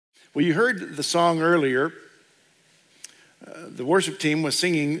Well, you heard the song earlier. The worship team was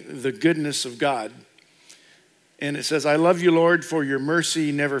singing the goodness of God. And it says, I love you, Lord, for your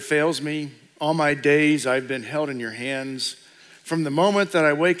mercy never fails me. All my days I've been held in your hands. From the moment that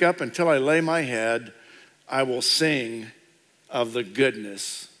I wake up until I lay my head, I will sing of the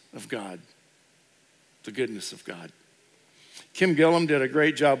goodness of God. The goodness of God. Kim Gillum did a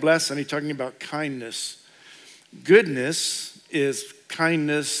great job last Sunday talking about kindness. Goodness is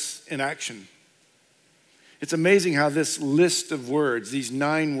kindness in action. It's amazing how this list of words, these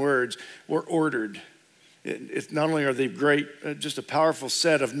 9 words, were ordered. It's not only are they great, just a powerful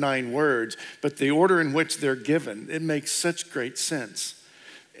set of 9 words, but the order in which they're given, it makes such great sense.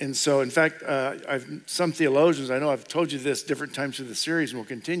 And so, in fact, some theologians, I know I've told you this different times through the series and will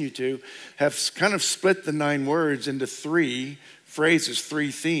continue to, have kind of split the 9 words into 3 phrases, 3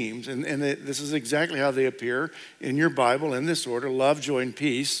 themes. And this is exactly how they appear in your Bible in this order: love, joy, and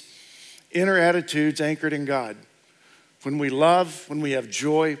peace. Inner attitudes anchored in God. When we love, when we have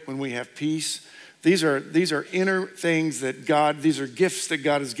joy, when we have peace, these are inner things that these are gifts that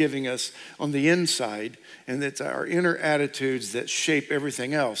God is giving us on the inside, and it's our inner attitudes that shape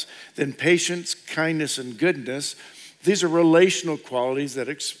everything else. Then patience, kindness, and goodness, these are relational qualities that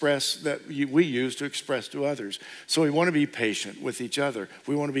we use to express to others. So we want to be patient with each other.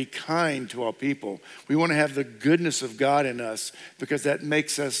 We want to be kind to all people. We want to have the goodness of God in us because that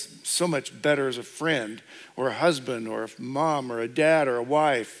makes us so much better as a friend or a husband or a mom or a dad or a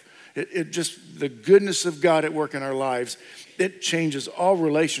wife. It just, the goodness of God at work in our lives, it changes all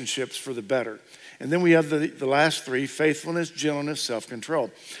relationships for the better. And then we have the last 3, faithfulness, gentleness,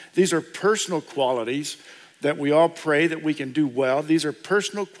 self-control. These are personal qualities that we all pray that we can do well. These are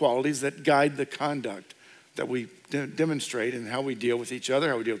personal qualities that guide the conduct that we demonstrate in how we deal with each other,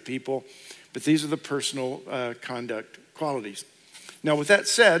 how we deal with people. But these are the personal conduct qualities. Now, with that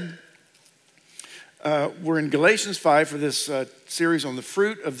said, we're in Galatians 5 for this series on the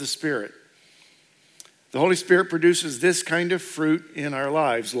fruit of the Spirit. The Holy Spirit produces this kind of fruit in our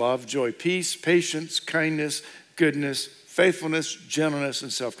lives: love, joy, peace, patience, kindness, goodness, faithfulness, gentleness,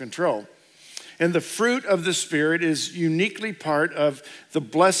 and self-control. And the fruit of the Spirit is uniquely part of the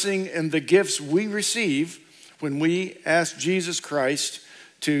blessing and the gifts we receive when we ask Jesus Christ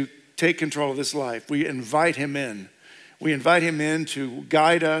to take control of this life. We invite him in. We invite him in to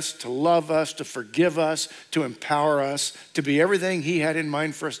guide us, to love us, to forgive us, to empower us, to be everything he had in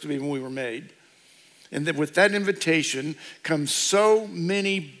mind for us to be when we were made. And that with that invitation comes so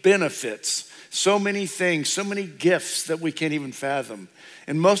many benefits, so many things, so many gifts that we can't even fathom.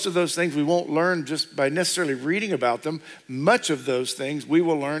 And most of those things we won't learn just by necessarily reading about them. Much of those things we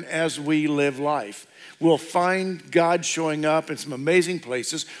will learn as we live life. We'll find God showing up in some amazing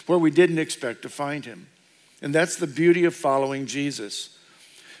places where we didn't expect to find him. And that's the beauty of following Jesus.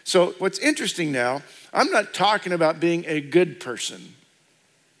 So what's interesting now, I'm not talking about being a good person.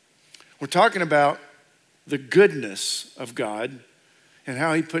 We're talking about the goodness of God and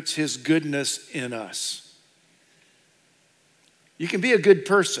how he puts his goodness in us. You can be a good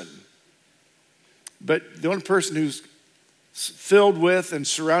person, but the only person who's filled with and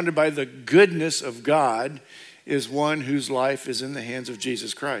surrounded by the goodness of God is one whose life is in the hands of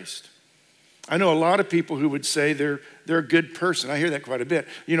Jesus Christ. I know a lot of people who would say they're a good person. I hear that quite a bit.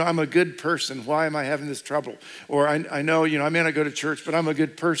 I'm a good person. Why am I having this trouble? Or I know, I may not go to church, but I'm a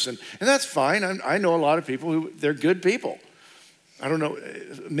good person. And that's fine. I know a lot of people who, they're good people. I don't know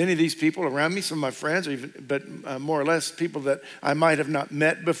many of these people around me, some of my friends, but more or less people that I might have not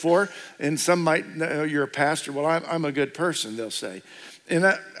met before. And some might know you're a pastor. Well, I'm a good person, they'll say. And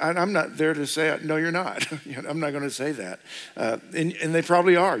I'm not there to say, no, you're not. I'm not going to say that. And they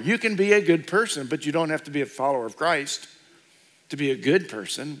probably are. You can be a good person, but you don't have to be a follower of Christ to be a good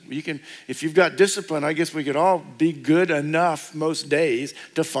person. You can, if you've got discipline, I guess we could all be good enough most days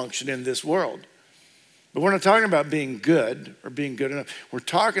to function in this world. But we're not talking about being good or being good enough. We're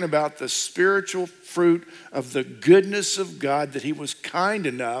talking about the spiritual fruit of the goodness of God that he was kind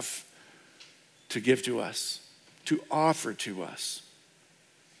enough to give to us, to offer to us.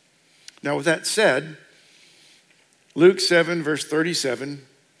 Now, with that said, Luke 7, verse 37,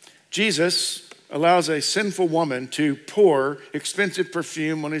 Jesus allows a sinful woman to pour expensive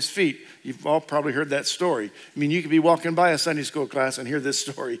perfume on his feet. You've all probably heard that story. I mean, you could be walking by a Sunday school class and hear this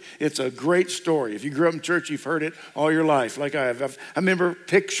story. It's a great story. If you grew up in church, you've heard it all your life, like I have. I remember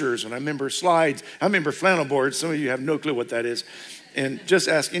pictures and I remember slides. I remember flannel boards. Some of you have no clue what that is. And just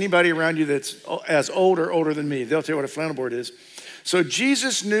ask anybody around you that's as old or older than me. They'll tell you what a flannel board is. So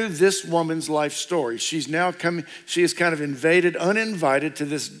Jesus knew this woman's life story. She's now coming, she is kind of invaded, uninvited to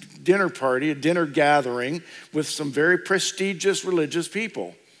this dinner party, a dinner gathering with some very prestigious religious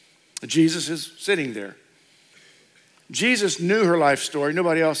people. Jesus is sitting there. Jesus knew her life story.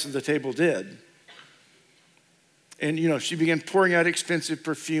 Nobody else at the table did. And, she began pouring out expensive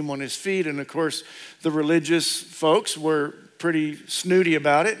perfume on his feet. And, of course, the religious folks were pretty snooty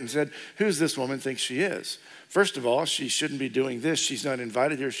about it and said, who's this woman thinks she is? First of all, she shouldn't be doing this. She's not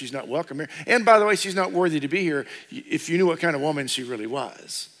invited here. She's not welcome here. And, by the way, she's not worthy to be here if you knew what kind of woman she really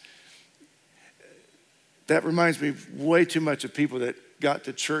was. That reminds me way too much of people that got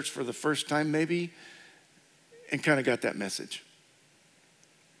to church for the first time maybe and kind of got that message.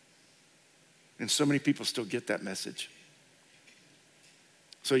 And so many people still get that message.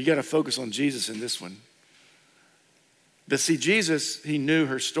 So you got to focus on Jesus in this one. But see, Jesus, he knew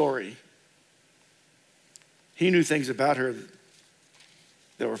her story. He knew things about her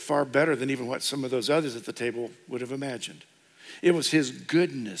that were far better than even what some of those others at the table would have imagined. It was his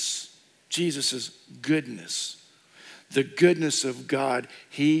goodness, Jesus' goodness, the goodness of God.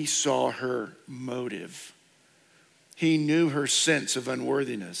 He saw her motive. He knew her sense of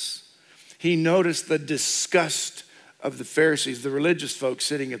unworthiness. He noticed the disgust of the Pharisees, the religious folks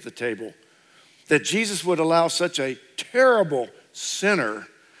sitting at the table, that Jesus would allow such a terrible sinner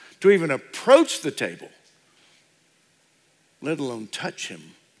to even approach the table, let alone touch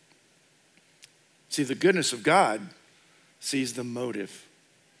him. See, the goodness of God sees the motive.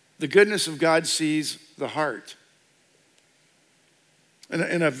 The goodness of God sees the heart.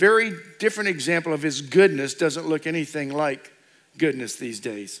 And a very different example of his goodness doesn't look anything like goodness these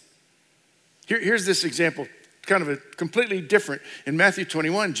days. Here's this example, kind of a completely different. In Matthew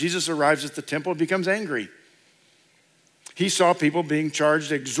 21, Jesus arrives at the temple and becomes angry. He saw people being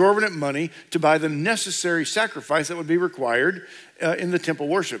charged exorbitant money to buy the necessary sacrifice that would be required in the temple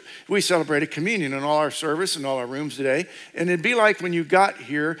worship. We celebrated communion in all our service and all our rooms today. And it'd be like when you got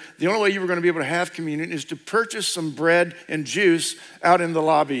here, the only way you were going to be able to have communion is to purchase some bread and juice out in the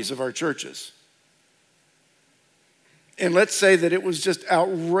lobbies of our churches. And let's say that it was just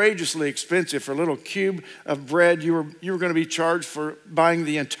outrageously expensive for a little cube of bread. You were going to be charged for buying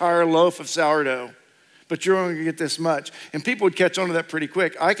the entire loaf of sourdough, but you're only going to get this much. And people would catch on to that pretty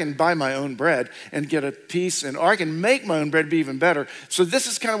quick. I can buy my own bread and get a piece, or I can make my own bread be even better. So this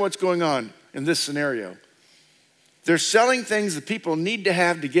is kind of what's going on in this scenario. They're selling things that people need to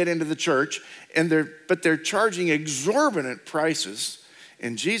have to get into the church, but they're charging exorbitant prices,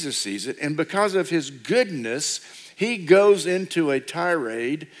 and Jesus sees it. And because of his goodness, he goes into a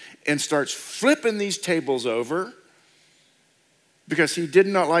tirade and starts flipping these tables over because he did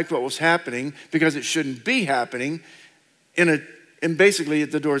not like what was happening, because it shouldn't be happening, and basically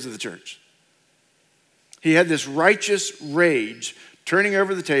at the doors of the church. He had this righteous rage, turning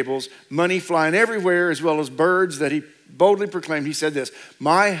over the tables, money flying everywhere, as well as birds that he boldly proclaimed. He said this,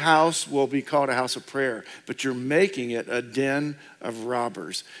 "My house will be called a house of prayer, but you're making it a den of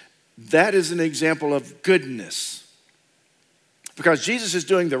robbers." That is an example of goodness. Because Jesus is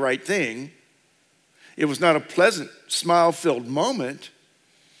doing the right thing. It was not a pleasant, smile-filled moment,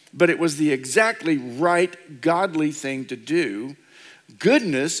 but it was the exactly right, godly thing to do.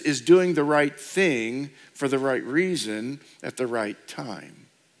 Goodness is doing the right thing for the right reason at the right time.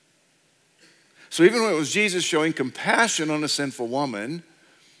 So even when it was Jesus showing compassion on a sinful woman,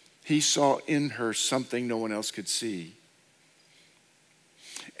 he saw in her something no one else could see.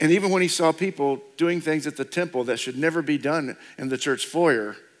 And even when he saw people doing things at the temple that should never be done in the church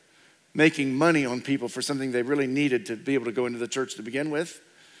foyer, making money on people for something they really needed to be able to go into the church to begin with,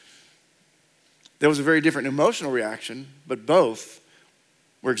 there was a very different emotional reaction, but both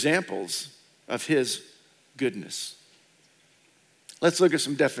were examples of his goodness. Let's look at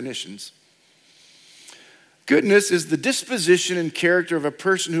some definitions. Goodness is the disposition and character of a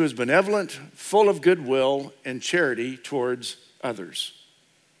person who is benevolent, full of goodwill and charity towards others.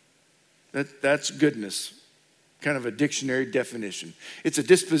 That's goodness, kind of a dictionary definition. It's a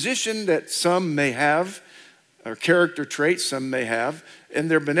disposition that some may have, or character traits some may have, and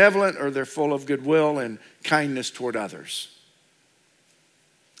they're benevolent or they're full of goodwill and kindness toward others.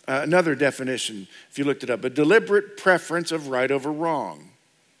 Another definition, if you looked it up, a deliberate preference of right over wrong.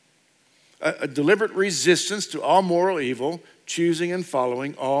 A deliberate resistance to all moral evil, choosing and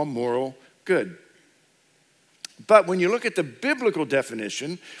following all moral good. But when you look at the biblical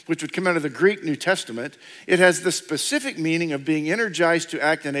definition, which would come out of the Greek New Testament, it has the specific meaning of being energized to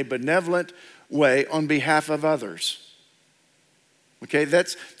act in a benevolent way on behalf of others. Okay,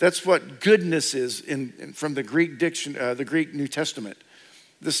 that's what goodness is from the Greek New Testament.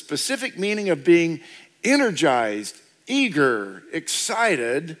 The specific meaning of being energized, eager,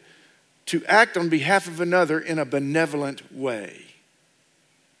 excited to act on behalf of another in a benevolent way.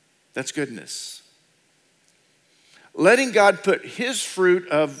 That's goodness. letting God put his fruit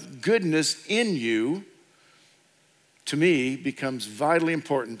of goodness in you, to me, becomes vitally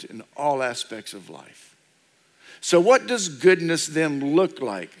important in all aspects of life. So what does goodness then look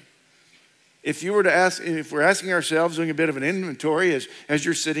like? If we're asking ourselves, doing a bit of an inventory as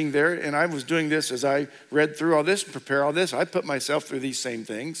you're sitting there, and I was doing this as I read through all this and prepare all this, I put myself through these same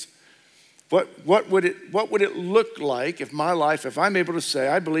things. What would it look like if my life, if I'm able to say,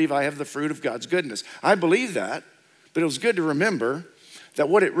 I believe I have the fruit of God's goodness? I believe that, but it was good to remember that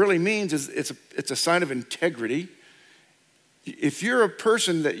what it really means is it's a sign of integrity. If you're a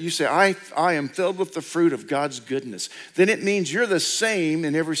person that you say, I am filled with the fruit of God's goodness, then it means you're the same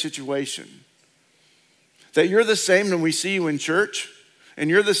in every situation. That you're the same when we see you in church, and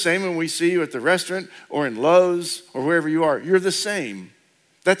you're the same when we see you at the restaurant or in Lowe's or wherever you are. You're the same.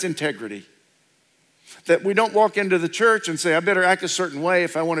 That's integrity. That we don't walk into the church and say, I better act a certain way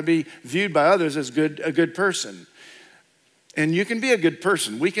if I want to be viewed by others as a good person. And you can be a good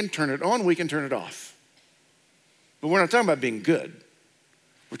person. We can turn it on, we can turn it off. But we're not talking about being good.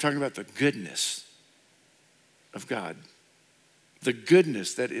 We're talking about the goodness of God. The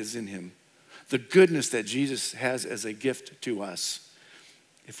goodness that is in him. The goodness that Jesus has as a gift to us,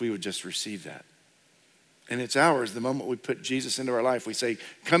 if we would just receive that. And it's ours the moment we put Jesus into our life. We say,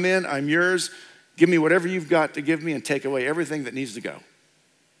 come in, I'm yours. Give me whatever you've got to give me and take away everything that needs to go.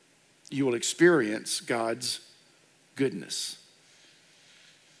 You will experience God's goodness.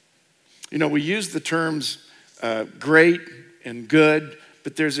 You know, we use the terms great and good,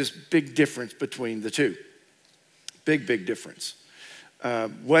 but there's this big difference between the two. Big difference.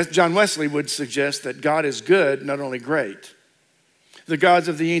 John Wesley would suggest that God is good, not only great. The gods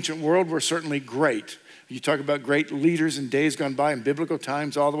of the ancient world were certainly great. You talk about great leaders in days gone by in biblical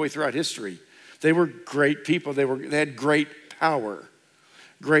times all the way throughout history. They were great people. They had great power.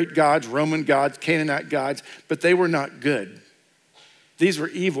 Great gods, Roman gods, Canaanite gods, but they were not good. These were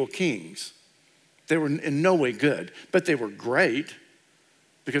evil kings. They were in no way good, but they were great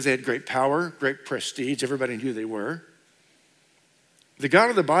because they had great power, great prestige. Everybody knew who they were. The God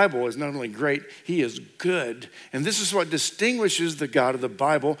of the Bible is not only great, he is good. And this is what distinguishes the God of the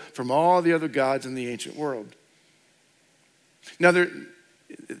Bible from all the other gods in the ancient world. Now,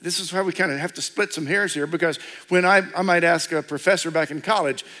 this is why we kind of have to split some hairs here, because when I might ask a professor back in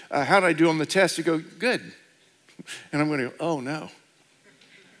college, how did I do on the test? You go, good. And I'm going to go, oh, no.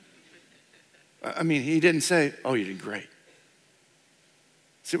 I mean, he didn't say, oh, you did great.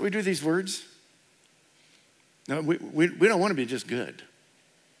 See, we do these words. No, we don't want to be just good.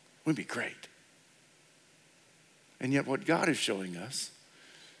 We'd be great. And yet what God is showing us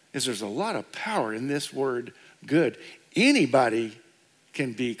is there's a lot of power in this word good. Anybody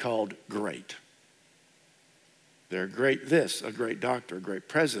can be called great. They're great this, a great doctor, a great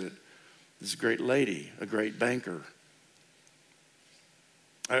president, this great lady, a great banker,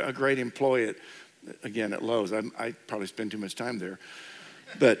 a great employee at Lowe's. I probably spend too much time there.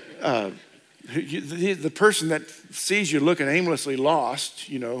 But the person that sees you looking aimlessly lost,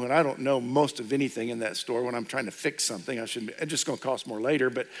 and I don't know most of anything in that store when I'm trying to fix something. It's just going to cost more later,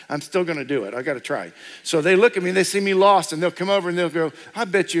 but I'm still going to do it. I got to try. So they look at me and they see me lost, and they'll come over and they'll go, I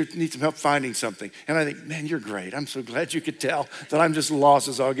bet you need some help finding something. And I think, man, you're great. I'm so glad you could tell that I'm just lost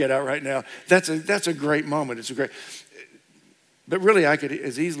as all get out right now. That's a great moment. But really, I could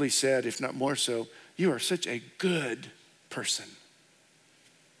as easily said, if not more so, you are such a good person.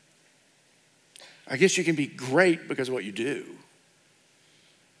 I guess you can be great because of what you do.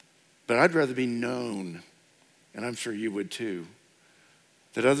 But I'd rather be known, and I'm sure you would too,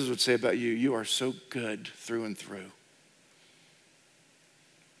 that others would say about you, you are so good through and through.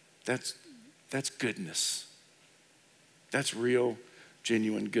 That's goodness. That's real,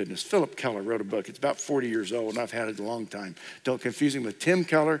 genuine goodness. Philip Keller wrote a book. It's about 40 years old, and I've had it a long time. Don't confuse him with Tim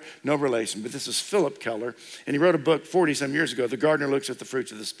Keller, no relation. But this is Philip Keller, and he wrote a book 40-some years ago, The Gardener Looks at the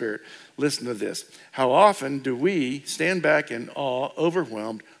Fruits of the Spirit. Listen to this. How often do we stand back in awe,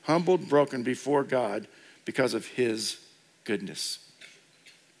 overwhelmed, humbled, broken before God because of his goodness?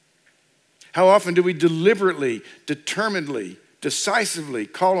 How often do we deliberately, determinedly, decisively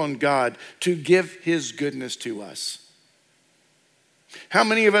call on God to give his goodness to us? How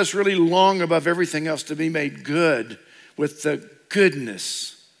many of us really long above everything else to be made good with the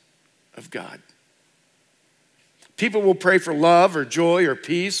goodness of God? People will pray for love or joy or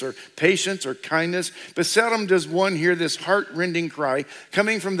peace or patience or kindness, but seldom does one hear this heart-rending cry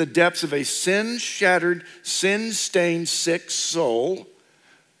coming from the depths of a sin-shattered, sin-stained, sick soul,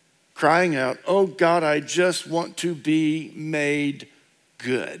 crying out, oh God, I just want to be made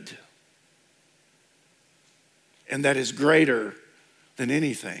good. And that is greater than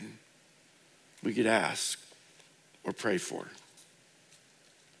anything we could ask or pray for.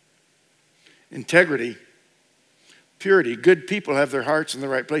 Integrity, purity, good people have their hearts in the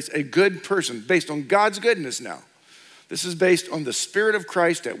right place. A good person, based on God's goodness now. This is based on the Spirit of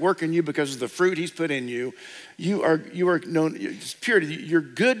Christ at work in you because of the fruit he's put in you. You are known, it's purity. You're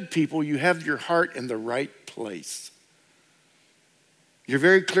good people. You have your heart in the right place. You're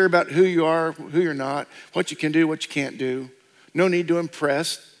very clear about who you are, who you're not, what you can do, what you can't do. No need to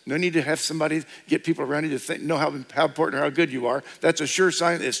impress. No need to have somebody get people around you to know how important or how good you are. That's a sure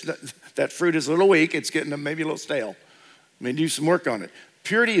sign that fruit is a little weak. It's getting maybe a little stale. Do some work on it.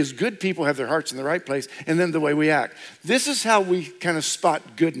 Purity is good people have their hearts in the right place, and then the way we act. This is how we kind of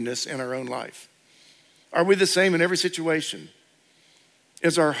spot goodness in our own life. Are we the same in every situation?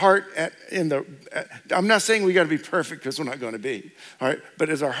 Is our heart I'm not saying we got to be perfect because we're not going to be, all right? But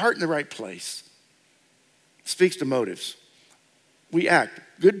is our heart in the right place? It speaks to motives. We act.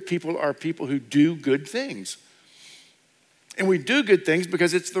 Good people are people who do good things. And we do good things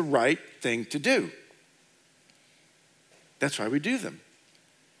because it's the right thing to do. That's why we do them.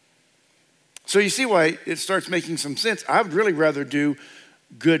 So you see why it starts making some sense. I would really rather do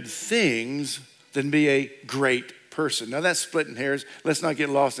good things than be a great person. Now that's splitting hairs. Let's not get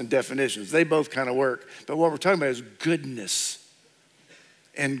lost in definitions. They both kind of work. But what we're talking about is goodness.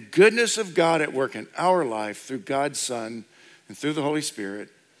 And goodness of God at work in our life through God's Son and through the Holy Spirit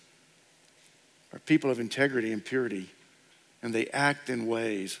are people of integrity and purity. And they act in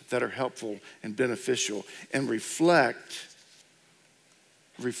ways that are helpful and beneficial and reflect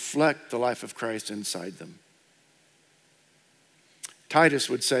the life of Christ inside them. Titus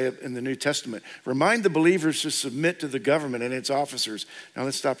would say in the New Testament, remind the believers to submit to the government and its officers. Now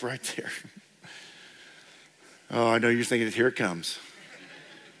let's stop right there. Oh, I know you're thinking, here it comes.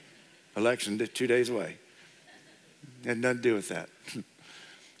 Election 2 days away. Had nothing to do with that. Do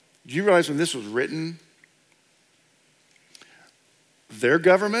you realize when this was written, their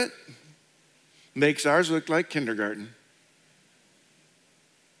government makes ours look like kindergarten?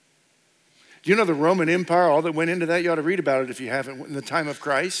 Do you know the Roman Empire, all that went into that? You ought to read about it if you haven't, in the time of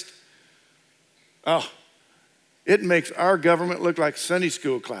Christ. Oh, it makes our government look like Sunday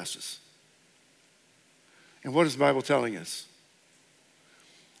school classes. And what is the Bible telling us?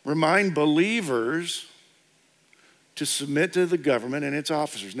 Remind believers to submit to the government and its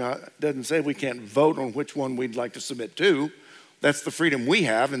officers. Now, it doesn't say we can't vote on which one we'd like to submit to. That's the freedom we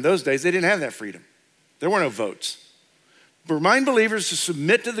have. In those days, they didn't have that freedom. There were no votes. But remind believers to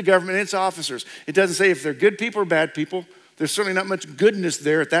submit to the government and its officers. It doesn't say if they're good people or bad people. There's certainly not much goodness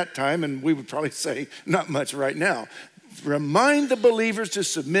there at that time, and we would probably say not much right now. Remind the believers to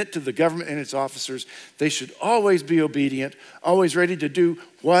submit to the government and its officers. They should always be obedient, always ready to do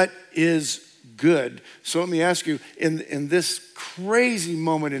what is good. So let me ask you, in this crazy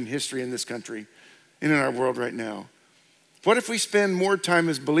moment in history in this country and in our world right now, what if we spend more time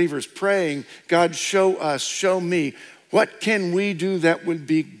as believers praying, God, show us, show me, what can we do that would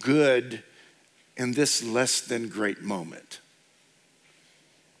be good in this less than great moment?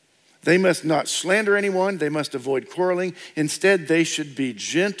 They must not slander anyone. They must avoid quarreling. Instead, they should be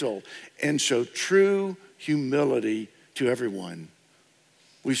gentle and show true humility to everyone.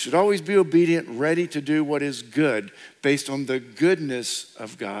 We should always be obedient, ready to do what is good based on the goodness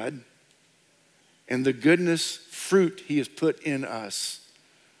of God and the goodness fruit he has put in us.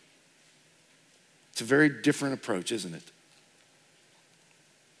 It's a very different approach, isn't it?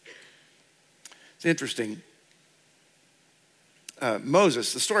 It's interesting.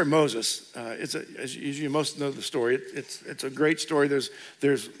 Moses, the story of Moses, as you most know the story, it's a great story. There's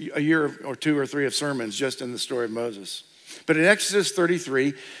a year or two or three of sermons just in the story of Moses. But in Exodus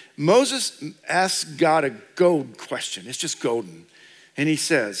 33, Moses asks God a gold question. It's just golden. And he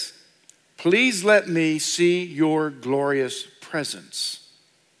says, please let me see your glorious presence.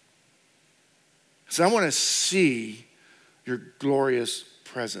 So I want to see your glorious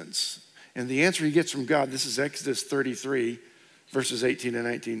presence. And the answer he gets from God, this is Exodus 33, verses 18 and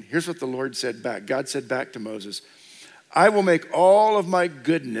 19. Here's what the Lord said back. God said back to Moses, I will make all of my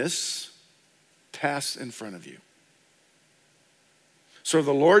goodness pass in front of you. So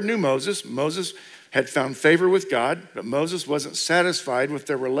the Lord knew Moses. Moses had found favor with God, but Moses wasn't satisfied with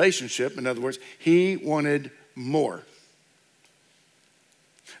their relationship. In other words, he wanted more.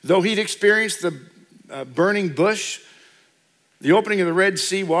 Though he'd experienced the burning bush, the opening of the Red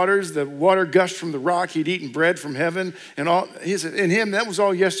Sea waters, the water gushed from the rock, he'd eaten bread from heaven, and all. He said, in him, that was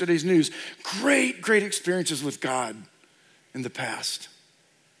all yesterday's news. Great, great experiences with God in the past.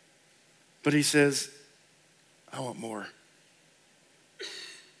 But he says, I want more.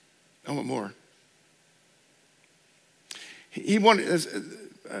 I want more. He wanted,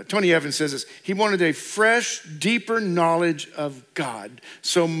 Tony Evans says this. He wanted a fresh, deeper knowledge of God.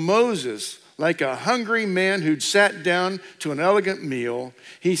 So Moses, like a hungry man who'd sat down to an elegant meal,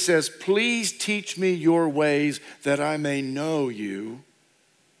 he says, please teach me your ways that I may know you.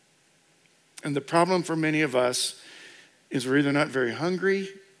 And the problem for many of us is we're either not very hungry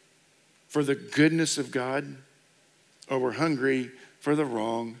for the goodness of God, or we're hungry for the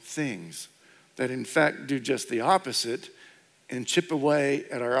wrong things that in fact do just the opposite and chip away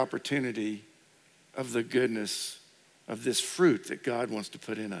at our opportunity of the goodness of this fruit that God wants to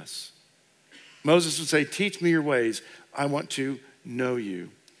put in us. Moses would say, teach me your ways. I want to know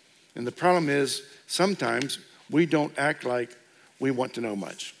you. And the problem is sometimes we don't act like we want to know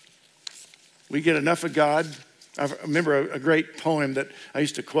much. We get enough of God. I remember a great poem that I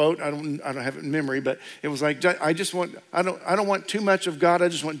used to quote. I don't have it in memory, but it was like, I don't want too much of God. I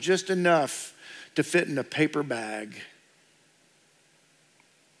just want just enough to fit in a paper bag.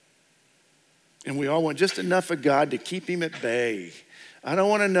 And we all want just enough of God to keep him at bay. I don't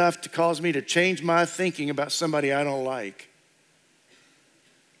want enough to cause me to change my thinking about somebody I don't like.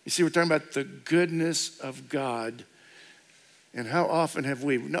 You see, we're talking about the goodness of God. And how often have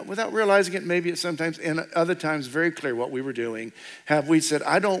we, without realizing it, maybe it's sometimes, and other times very clear what we were doing, have we said,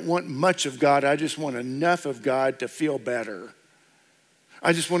 I don't want much of God, I just want enough of God to feel better.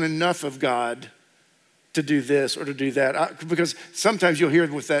 I just want enough of God to do this or to do that. Because sometimes you'll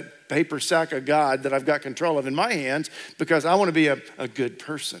hear with that paper sack of God that I've got control of in my hands because I want to be a good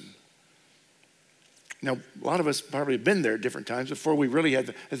person. Now, a lot of us probably have been there at different times before we really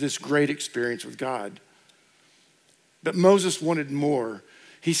had this great experience with God. But Moses wanted more.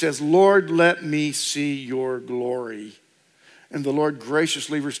 He says, Lord, let me see your glory. And the Lord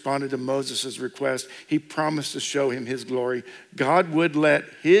graciously responded to Moses' request. He promised to show him his glory. God would let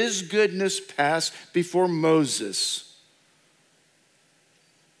his goodness pass before Moses.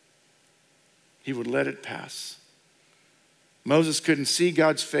 He would let it pass. Moses couldn't see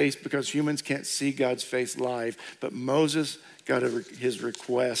God's face because humans can't see God's face live. But Moses got his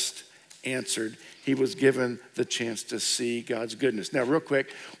request answered. He was given the chance to see God's goodness. Now, real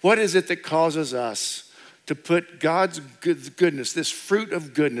quick, what is it that causes us to put God's goodness, this fruit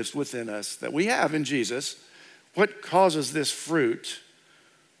of goodness within us that we have in Jesus? What causes this fruit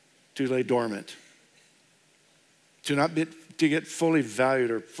to lay dormant? To get fully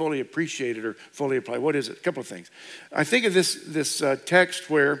valued or fully appreciated or fully applied? What is it? A couple of things. I think of this text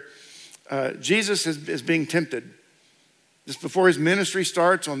where Jesus is being tempted. Just before his ministry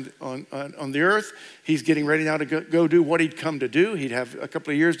starts on the earth, he's getting ready now to go do what he'd come to do. He'd have a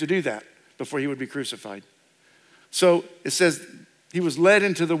couple of years to do that before he would be crucified. So it says he was led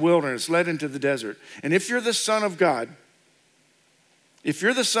into the wilderness, led into the desert. And if you're the Son of God,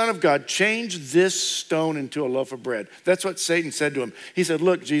 change this stone into a loaf of bread. That's what Satan said to him. He said,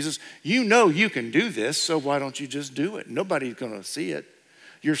 look, Jesus, you know you can do this, so why don't you just do it? Nobody's going to see it.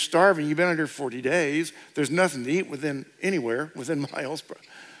 You're starving. You've been under 40 days. There's nothing to eat within miles.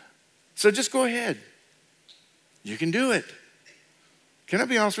 So just go ahead. You can do it. Can I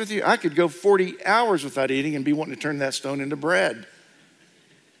be honest with you? I could go 40 hours without eating and be wanting to turn that stone into bread.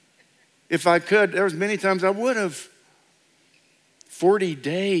 If I could, there was many times I would have. 40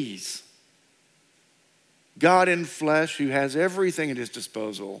 days. God in flesh who has everything at his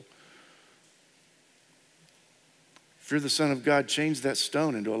disposal. If you're the Son of God, change that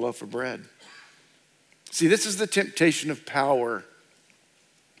stone into a loaf of bread. See, this is the temptation of power.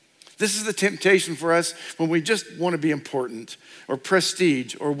 This is the temptation for us when we just want to be important, or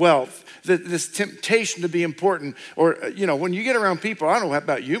prestige, or wealth. This temptation to be important, or, when you get around people, I don't know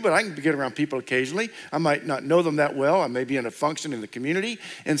about you, but I can get around people occasionally. I might not know them that well. I may be in a function in the community,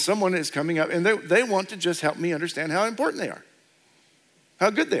 and someone is coming up, and they want to just help me understand how important they are, how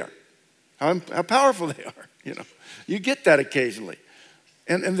good they are, how powerful they are. You get that occasionally.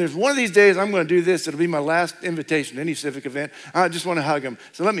 And there's one of these days I'm going to do this. It'll be my last invitation to any civic event. I just want to hug them.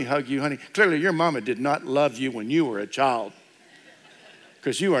 So let me hug you, honey. Clearly, your mama did not love you when you were a child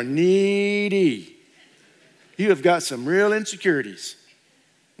because you are needy. You have got some real insecurities.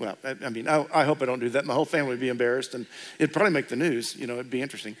 Well, I hope I don't do that. My whole family would be embarrassed, and it'd probably make the news. It'd be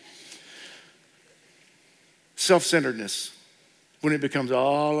interesting. Self-centeredness, when it becomes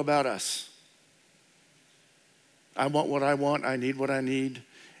all about us. I want what I want, I need what I need,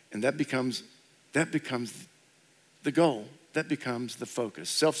 and that becomes the goal. That becomes the focus.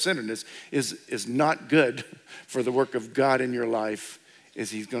 Self-centeredness is not good for the work of God in your life,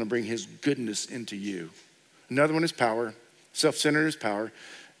 as he's going to bring his goodness into you. Another one is power. Self-centered is power.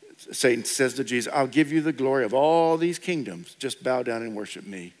 Satan says to Jesus, I'll give you the glory of all these kingdoms. Just bow down and worship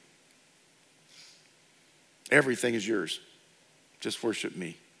me. Everything is yours. Just worship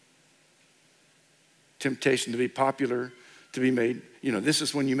me. temptation to be popular, to be made, this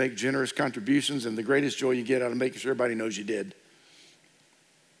is when you make generous contributions and the greatest joy you get out of making sure everybody knows you did.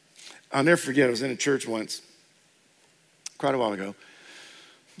 I'll never forget, I was in a church once, quite a while ago.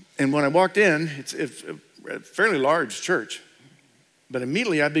 And when I walked in, it's a fairly large church, but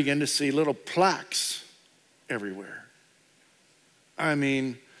immediately I began to see little plaques everywhere. I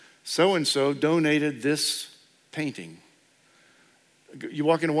mean, so-and-so donated this painting. You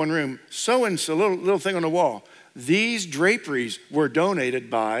walk into one room, so-and-so, little thing on the wall. These draperies were donated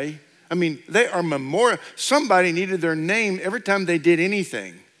by, they are memorial. Somebody needed their name every time they did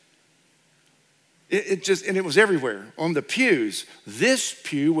anything. It was everywhere. On the pews, this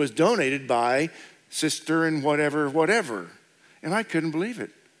pew was donated by sister and whatever. And I couldn't believe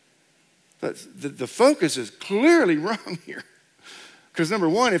it. But the focus is clearly wrong here. Because number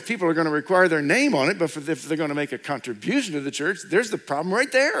one, if people are going to require their name on it, but if they're going to make a contribution to the church, there's the problem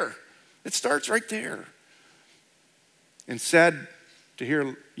right there. It starts right there. And sad to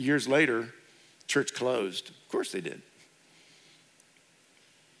hear years later, church closed. Of course they did.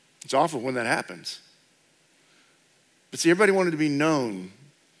 It's awful when that happens. But see, everybody wanted to be known.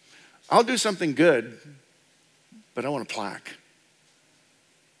 I'll do something good, but I want a plaque.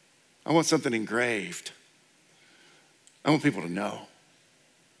 I want something engraved. I want people to know.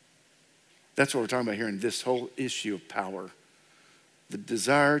 That's what we're talking about here in this whole issue of power. The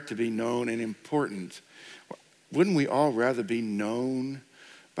desire to be known and important. Wouldn't we all rather be known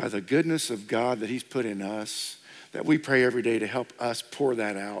by the goodness of God that he's put in us, that we pray every day to help us pour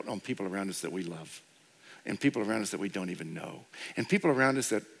that out on people around us that we love, and people around us that we don't even know, and people around us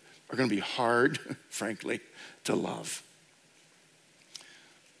that are going to be hard, frankly, to love.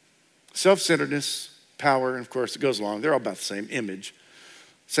 Self-centeredness, power, and of course it goes along. They're all about the same image.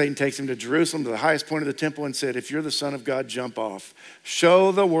 Satan takes him to Jerusalem, to the highest point of the temple, and said, if you're the Son of God, jump off.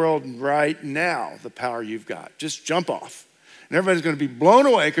 Show the world right now the power you've got. Just jump off. And everybody's going to be blown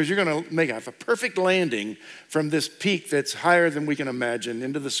away because you're going to have a perfect landing from this peak that's higher than we can imagine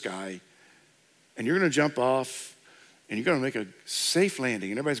into the sky. And you're going to jump off, and you're going to make a safe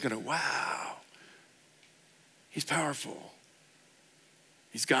landing. And everybody's going to, wow, he's powerful.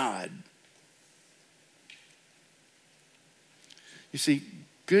 He's God. You see,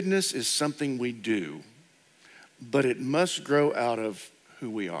 goodness is something we do, but it must grow out of who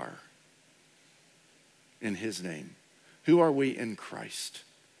we are in his name. Who are we in Christ?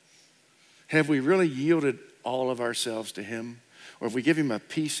 Have we really yielded all of ourselves to him? Or have we given him a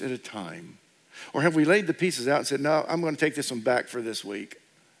piece at a time? Or have we laid the pieces out and said, no, I'm going to take this one back for this week?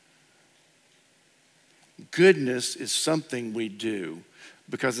 Goodness is something we do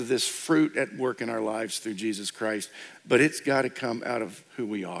because of this fruit at work in our lives through Jesus Christ. But it's got to come out of who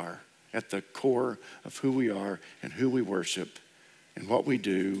we are, at the core of who we are and who we worship and what we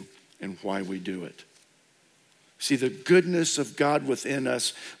do and why we do it. See, the goodness of God within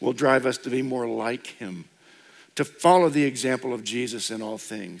us will drive us to be more like him, to follow the example of Jesus in all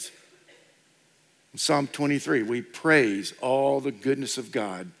things. In Psalm 23, we praise all the goodness of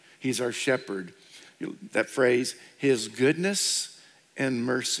God. He's our shepherd. That phrase, his goodness and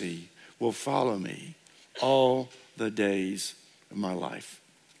mercy will follow me all the days of my life.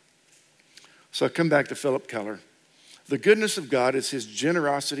 So I come back to Philip Keller. The goodness of God is his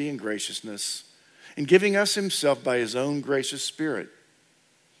generosity and graciousness in giving us himself by his own gracious Spirit.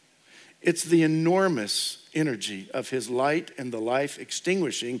 It's the enormous energy of his light and the life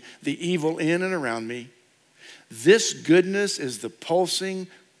extinguishing the evil in and around me. This goodness is the pulsing,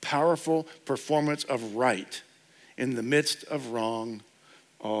 powerful performance of right in the midst of wrong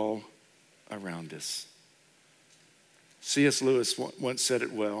all around us. C.S. Lewis once said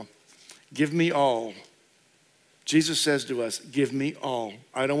it well. Give me all. Jesus says to us, give me all.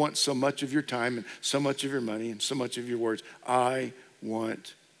 I don't want so much of your time and so much of your money and so much of your words. I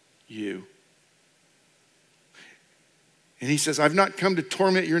want you. And he says, I've not come to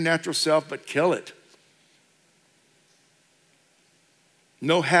torment your natural self, but kill it.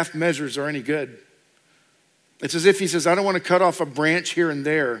 No half measures are any good. It's as if he says, I don't want to cut off a branch here and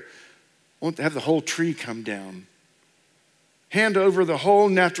there. I want to have the whole tree come down. Hand over the whole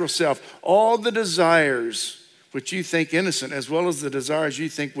natural self, all the desires which you think innocent, as well as the desires you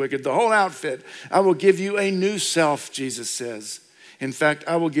think wicked, the whole outfit. I will give you a new self, Jesus says. In fact,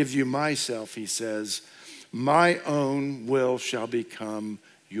 I will give you myself, he says. My own will shall become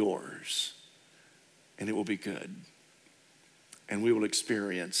yours, and it will be good. And we will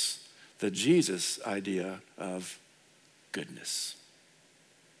experience the Jesus idea of goodness.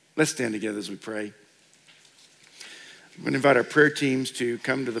 Let's stand together as we pray. I'm going to invite our prayer teams to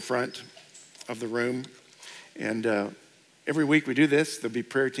come to the front of the room. And every week we do this. There'll be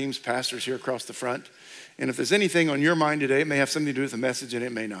prayer teams, pastors here across the front. And if there's anything on your mind today, it may have something to do with the message and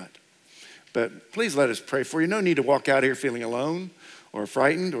it may not. But please let us pray for you. No need to walk out here feeling alone or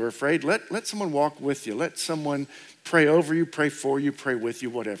frightened or afraid. Let someone walk with you. Let someone pray over you, pray for you, pray with you,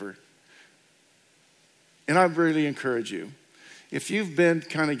 whatever. And I really encourage you, if you've been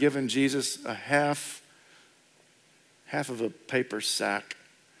kind of giving Jesus a half of a paper sack,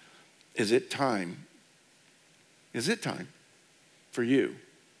 is it time? Is it time for you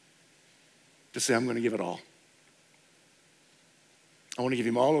to say, I'm going to give it all? I want to give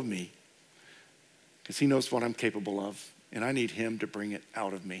him all of me because he knows what I'm capable of, and I need him to bring it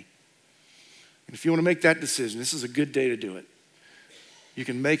out of me. And if you want to make that decision, this is a good day to do it. You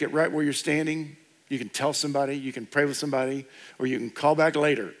can make it right where you're standing. You can tell somebody, you can pray with somebody, or you can call back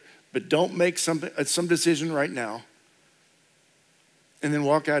later. But don't make some decision right now and then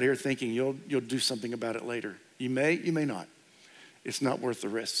walk out here thinking you'll do something about it later. You may not. It's not worth the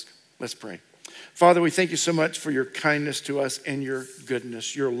risk. Let's pray. Father, we thank you so much for your kindness to us and your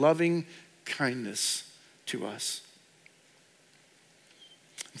goodness, your loving kindness to us.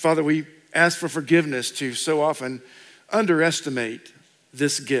 Father, we ask for forgiveness to so often underestimate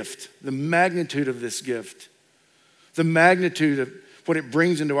this gift, the magnitude of this gift, the magnitude of what it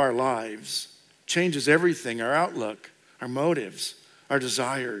brings into our lives, changes everything, our outlook, our motives, our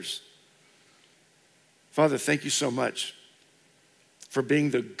desires. Father, thank you so much for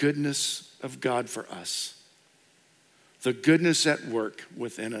being the goodness of God for us, the goodness at work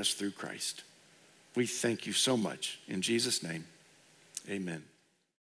within us through Christ. We thank you so much. In Jesus' name, amen.